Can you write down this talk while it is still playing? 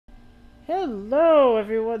Hello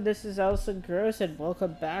everyone, this is Elson Gross and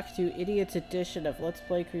welcome back to Idiot's edition of Let's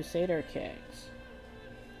Play Crusader Kings.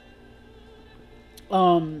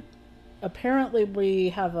 Apparently we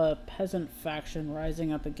have a peasant faction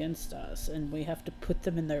rising up against us and we have to put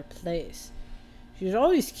them in their place. You should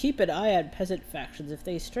always keep an eye on peasant factions. If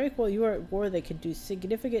they strike while you are at war, they can do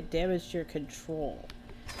significant damage to your control.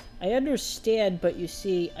 I understand, but you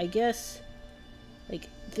see, I guess, like,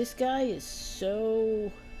 this guy is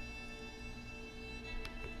so...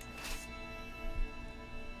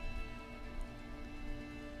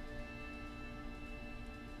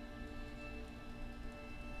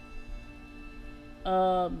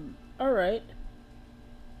 alright.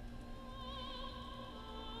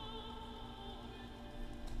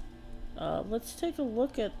 Let's take a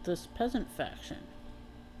look at this peasant faction.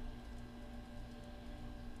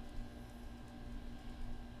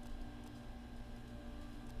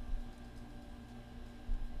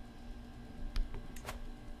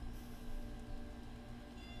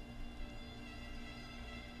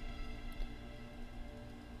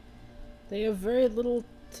 They have very little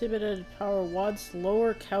intimidated power, wants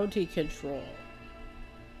lower county control.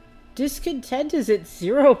 Discontent is at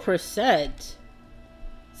 0%.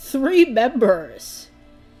 3 members.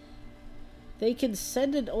 They can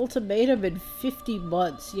send an ultimatum in 50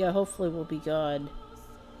 months. Yeah, hopefully we'll be gone.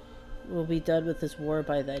 We'll be done with this war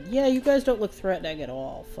by then. Yeah, you guys don't look threatening at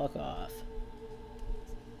all. Fuck off.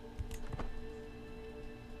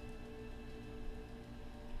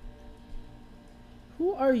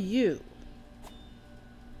 Who are you?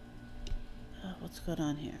 What's going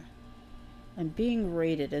on here? I'm being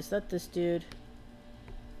raided. Is that this dude?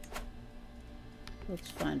 Let's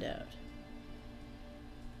find out.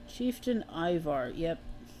 Chieftain Ivar. Yep.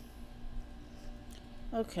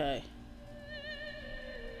 Okay.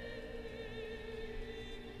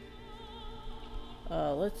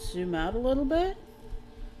 Let's zoom out a little bit.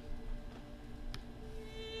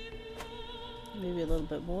 Maybe a little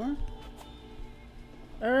bit more.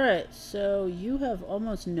 Alright, so you have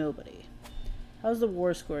almost nobody. How's the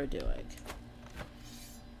war score doing?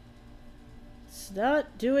 It's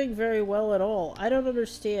not doing very well at all. I don't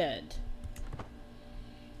understand.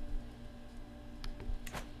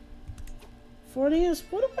 Fornius,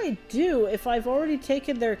 what do I do if I've already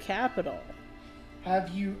taken their capital? Have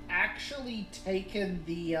you actually taken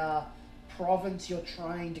the province you're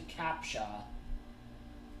trying to capture?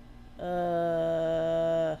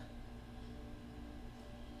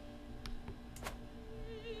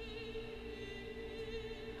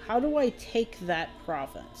 How do I take that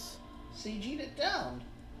province? Sieging it down.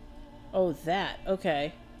 Oh, that.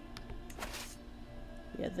 Okay.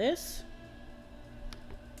 Yeah, this?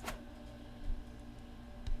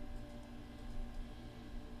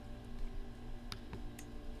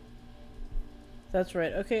 That's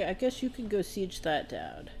right. Okay, I guess you can go siege that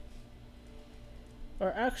down.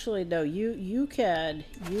 Or actually, no, you can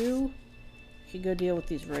go deal with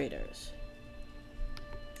these raiders.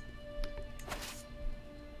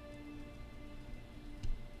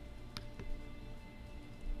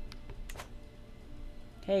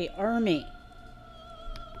 Hey, army.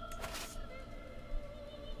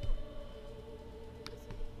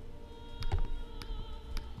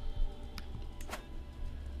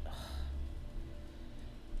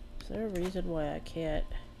 Is there a reason why I can't?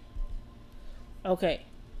 Okay.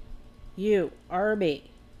 You, army.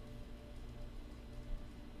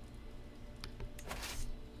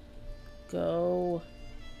 Go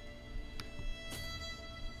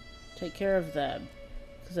take care of them.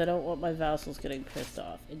 Because I don't want my vassals getting pissed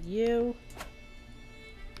off. And you...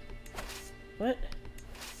 What?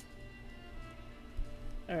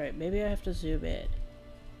 Alright, maybe I have to zoom in.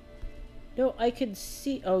 No, I can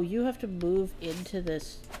see... Oh, you have to move into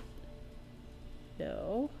this...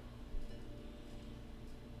 No.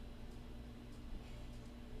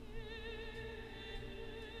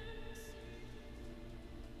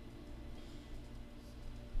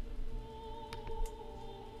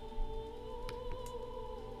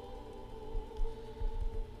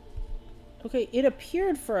 Okay, it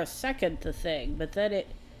appeared for a second, the thing, but then it,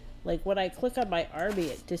 like, when I click on my army,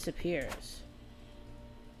 it disappears.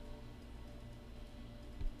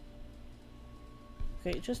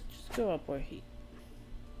 Okay, just go up where he...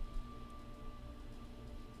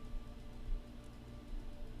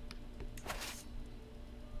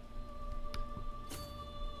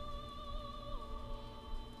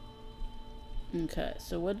 Okay,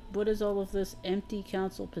 so what is all of this empty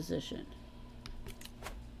council position?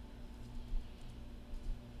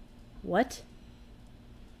 What?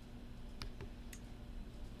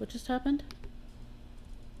 What just happened?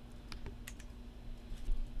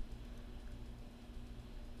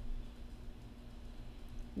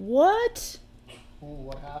 What? Oh,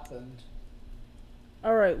 what happened?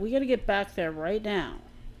 Alright, we gotta get back there right now.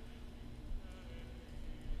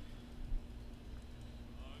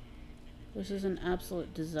 This is an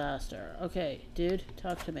absolute disaster. Okay, dude,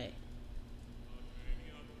 talk to me.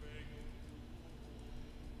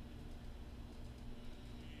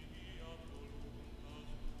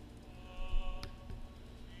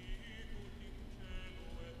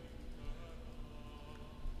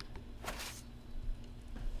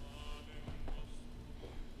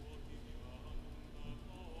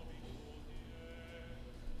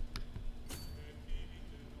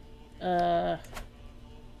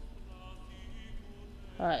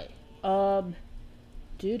 Hi.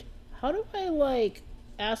 Dude, how do I, like,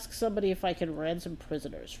 ask somebody if I can ransom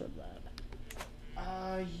prisoners from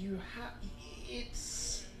them? You have...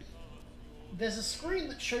 It's... There's a screen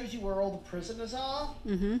that shows you where all the prisoners are.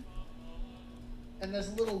 Mm-hmm. And there's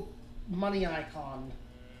a little money icon.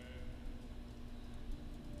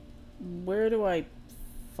 Where do I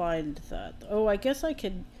find that? Oh, I guess I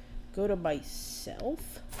can go to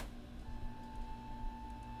myself?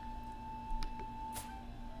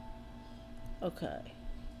 Okay.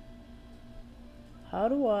 How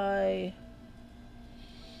do I...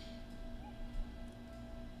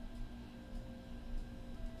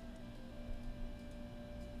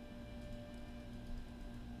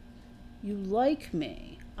 You like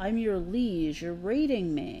me. I'm your liege. You're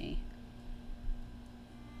raiding me.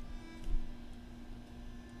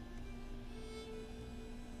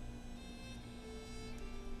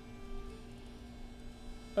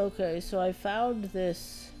 Okay, so I found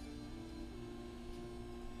this...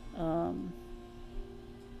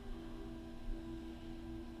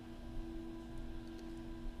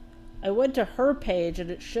 I went to her page and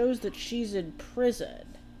it shows that she's in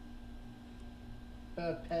prison.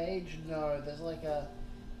 Her page? No, there's like a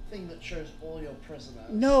thing that shows all your prisoners.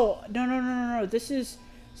 No. This is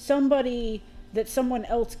somebody that someone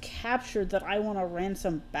else captured that I want to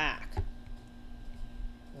ransom back.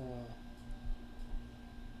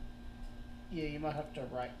 Yeah, you might have to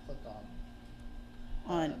right click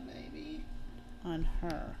On maybe on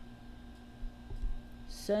her.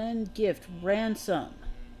 Send gift ransom.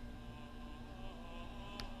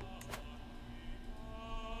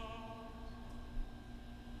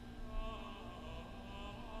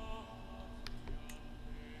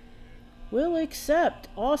 Will accept.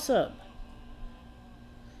 Awesome.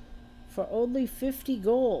 For only 50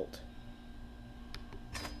 gold.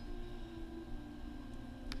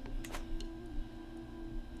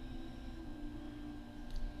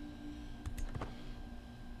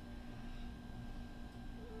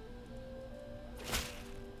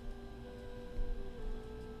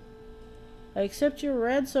 I accept your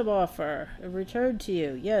ransom offer and return to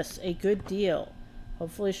you. Yes, a good deal.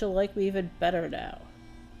 Hopefully she'll like me even better now.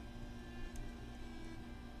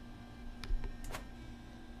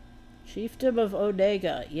 Chiefdom of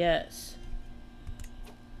Onega, yes.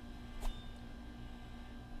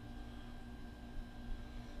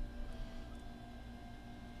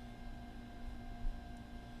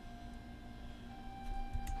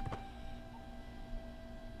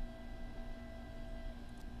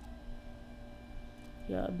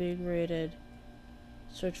 Yeah, I'm being raided.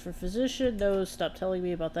 Search for physician. No, stop telling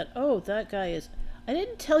me about that. Oh, that guy is... I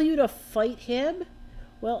didn't tell you to fight him?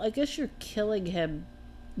 Well, I guess you're killing him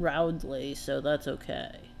roundly, so that's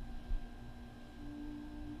okay.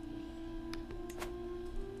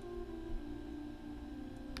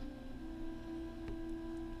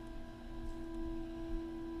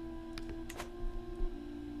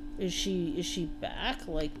 Is she back?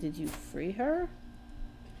 Like, did you free her?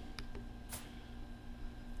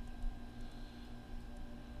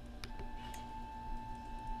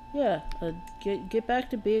 Yeah, get back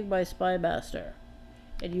to being my spy master.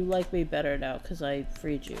 And you like me better now because I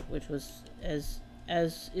freed you, which was as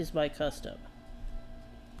is my custom.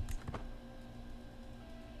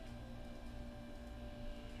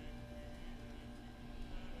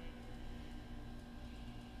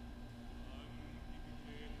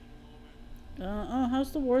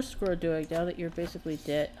 How's the war score doing now that you're basically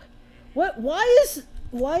dead? What? Why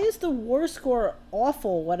is the war score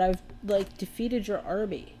awful when I've like defeated your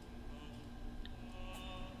army?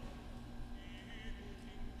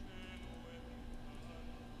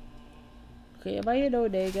 Okay, am I in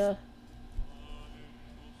Onega?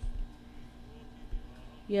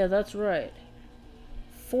 Yeah, that's right.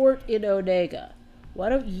 Fort in Onega. Why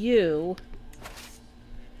don't you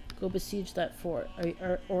go besiege that fort?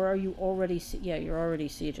 Or are you already... Yeah, you're already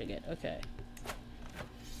sieging it. Okay.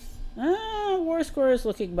 War score is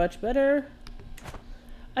looking much better.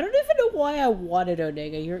 I don't even know why I wanted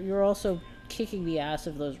Onega. You're also kicking the ass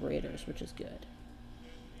of those raiders, which is good.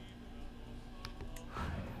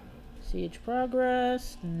 Siege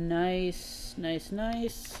progress. Nice, nice,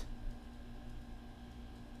 nice.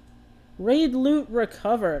 Raid loot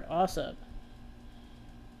recovered. Awesome.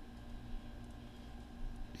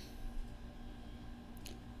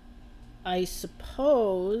 I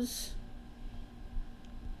suppose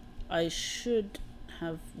I should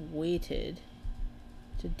have waited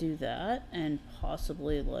to do that and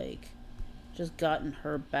possibly, like, just gotten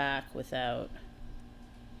her back without...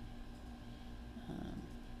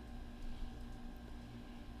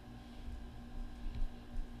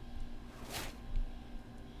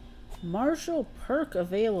 Martial perk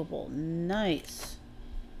available. Nice.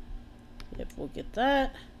 Yep, we'll get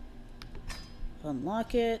that.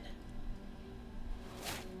 Unlock it.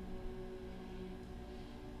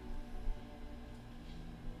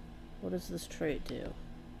 What does this trait do?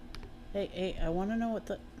 Hey, I want to know what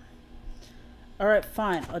the... Alright,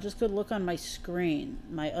 fine. I'll just go look on my screen.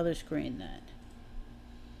 My other screen, then.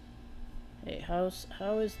 Hey, how is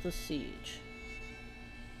the siege?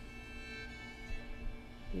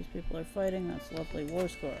 These people are fighting. That's lovely. War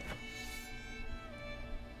score.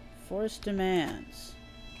 Force demands.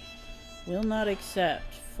 Will not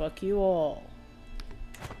accept. Fuck you all.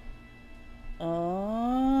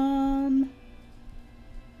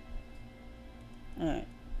 Alright.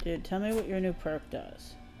 Dude, tell me what your new perk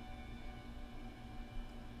does.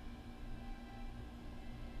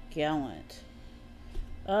 Gallant.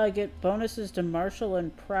 I get bonuses to martial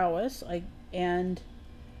and prowess.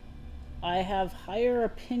 I have higher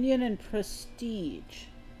opinion and prestige.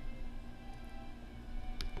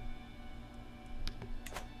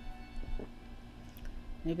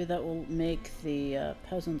 Maybe that will make the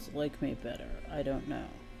peasants like me better. I don't know.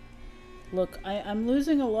 Look, I'm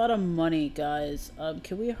losing a lot of money, guys.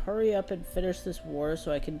 Can we hurry up and finish this war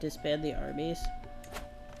so I can disband the armies?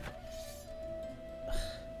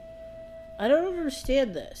 I don't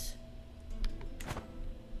understand this.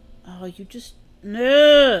 Oh, you just...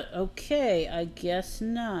 No! Okay, I guess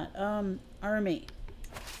not. Army.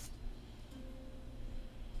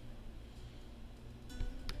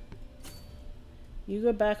 You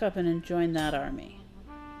go back up and join that army.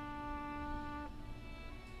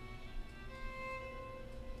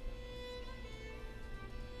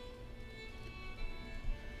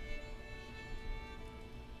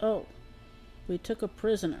 Oh, we took a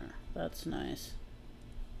prisoner. That's nice.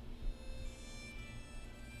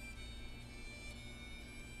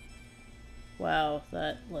 Wow,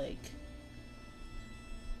 that, like...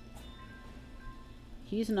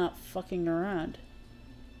 He's not fucking around.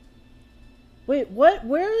 Wait, what?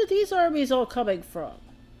 Where are these armies all coming from?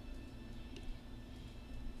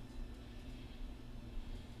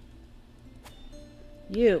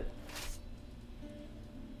 You.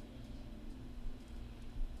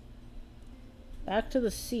 Back to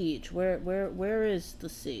the siege. Where is the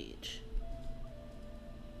siege?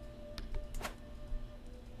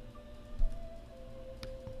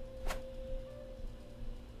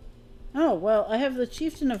 Oh, well, I have the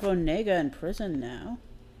chieftain of Onega in prison now.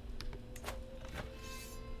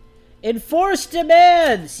 Enforce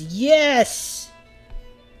demands! Yes!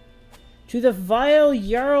 To the vile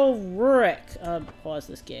Jarl Rurik. Pause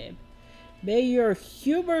this game. May your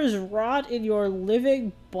humors rot in your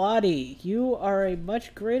living body. You are a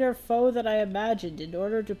much greater foe than I imagined. In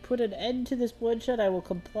order to put an end to this bloodshed, I will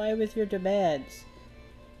comply with your demands.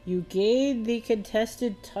 You gain the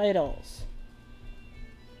contested titles.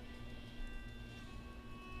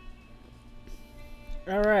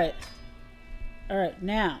 Alright. Alright,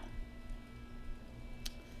 now.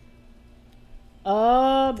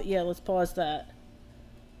 Yeah, let's pause that.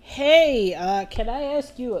 Hey, can I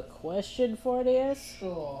ask you a question, Fortius?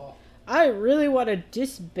 Sure. I really want to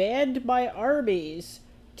disband my armies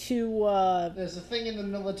to, There's a thing in the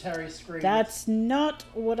military screen. That's not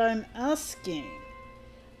what I'm asking.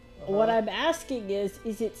 What I'm asking is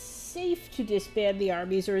it safe to disband the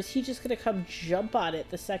armies, or is he just going to come jump on it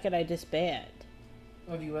the second I disband?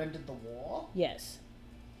 Have you ended the war? Yes.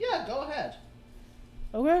 Yeah, go ahead.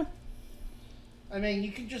 Okay. I mean,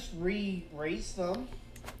 you can just re-raise them.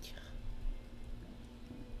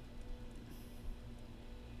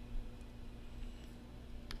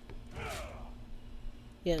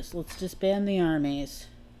 Yes, let's disband the armies.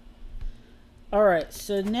 Alright,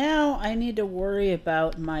 so now I need to worry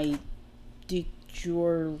about my de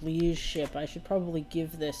jure liegeship. I should probably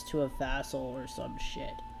give this to a vassal or some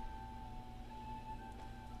shit.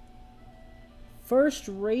 First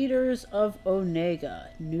Raiders of Onega.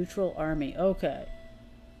 Neutral army. Okay.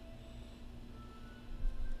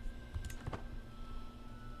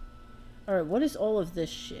 Alright, what is all of this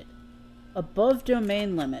shit? Above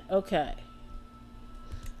domain limit. Okay.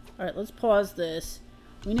 Alright, let's pause this.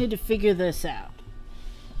 We need to figure this out.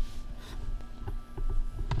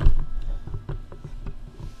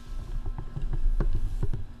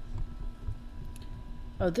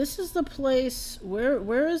 Oh, this is the place...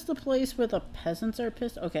 Where is the place where the peasants are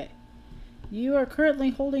pissed? Okay. You are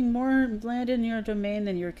currently holding more land in your domain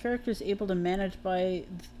than your character is able to manage by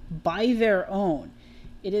their own.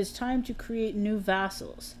 It is time to create new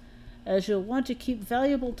vassals. As you'll want to keep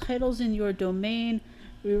valuable titles in your domain,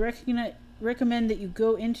 we recommend that you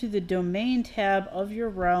go into the domain tab of your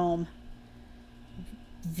realm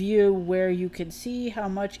view where you can see how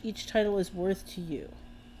much each title is worth to you.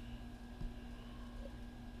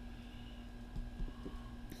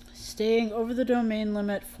 Staying over the domain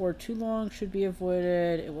limit for too long should be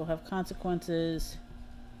avoided. It will have consequences.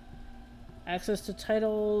 Access to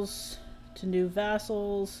titles, to new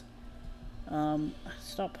vassals.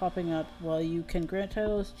 Stop popping up. While you can grant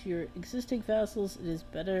titles to your existing vassals, it is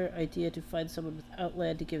a better idea to find someone without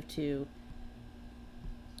land to give to.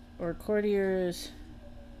 Or courtiers.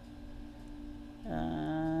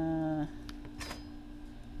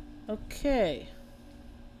 Okay.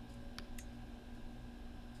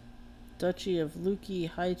 Duchy of Luki,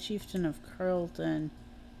 High Chieftain of Carlton,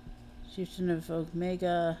 Chieftain of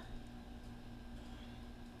Omega.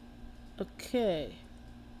 Okay.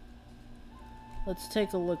 Let's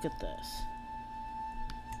take a look at this.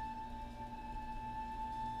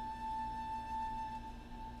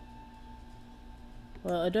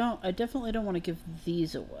 Well, I definitely don't want to give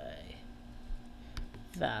these away.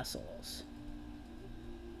 Vassals.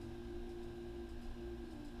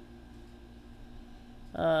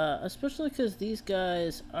 Especially because these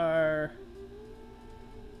guys are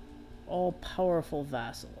all powerful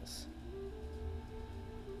vassals.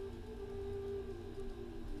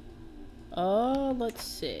 Let's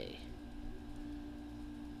see.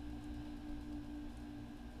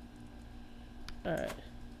 Alright.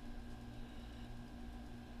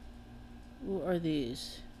 Who are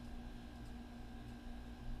these?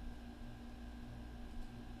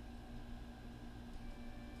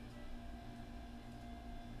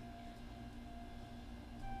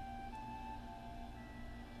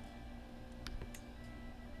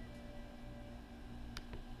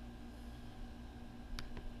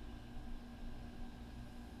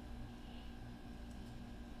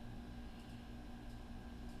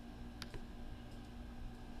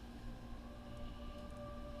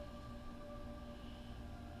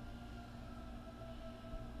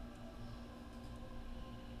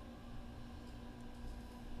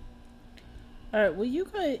 Alright, well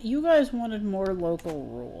you guys wanted more local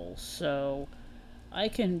rules, so I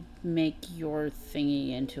can make your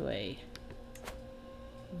thingy into a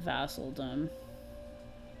vassaldom.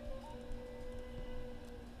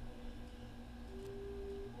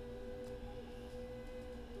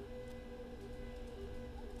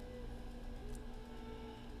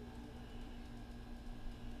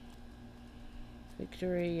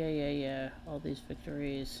 Victory, yeah. All these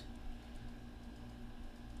victories.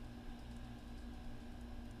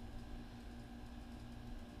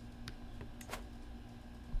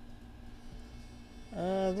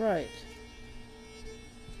 Right.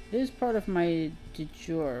 It is part of my de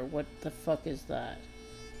jure. What the fuck is that?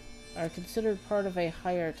 Are considered part of a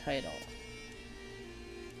higher title.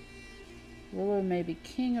 Ruler may be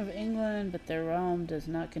King of England, but their realm does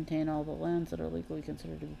not contain all the lands that are legally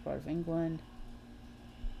considered to be part of England.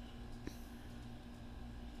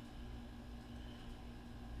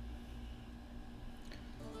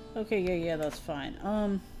 Okay, yeah, that's fine.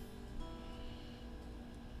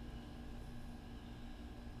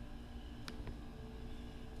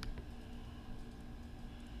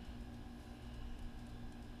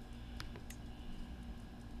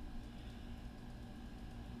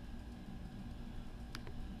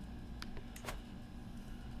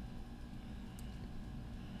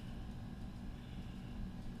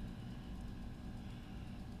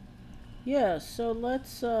 Yeah, so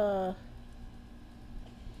let's, how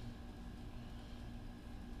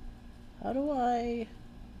do I...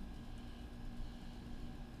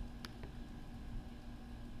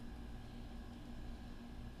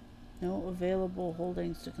 No available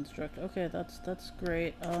holdings to construct. Okay, that's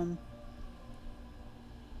great. I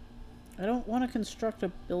don't want to construct a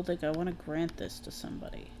building, I want to grant this to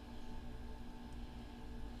somebody.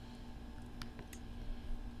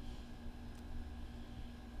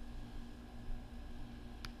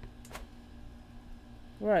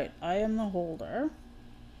 Right, I am the holder.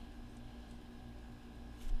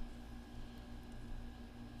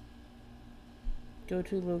 Go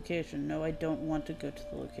to location. No, I don't want to go to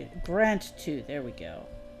the location. Grant to. There we go.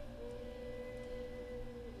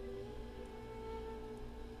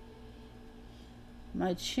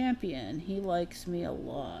 My champion, he likes me a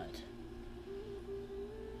lot.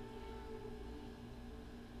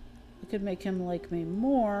 I could make him like me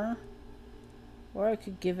more, or I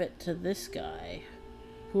could give it to this guy,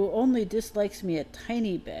 who only dislikes me a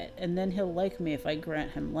tiny bit, and then he'll like me if I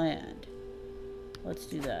grant him land. Let's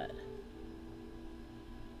do that.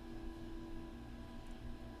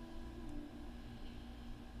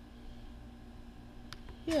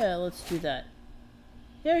 Yeah, let's do that.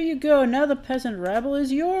 There you go, now the peasant rabble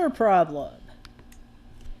is your problem.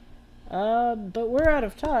 But we're out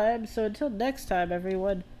of time, so until next time,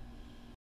 everyone,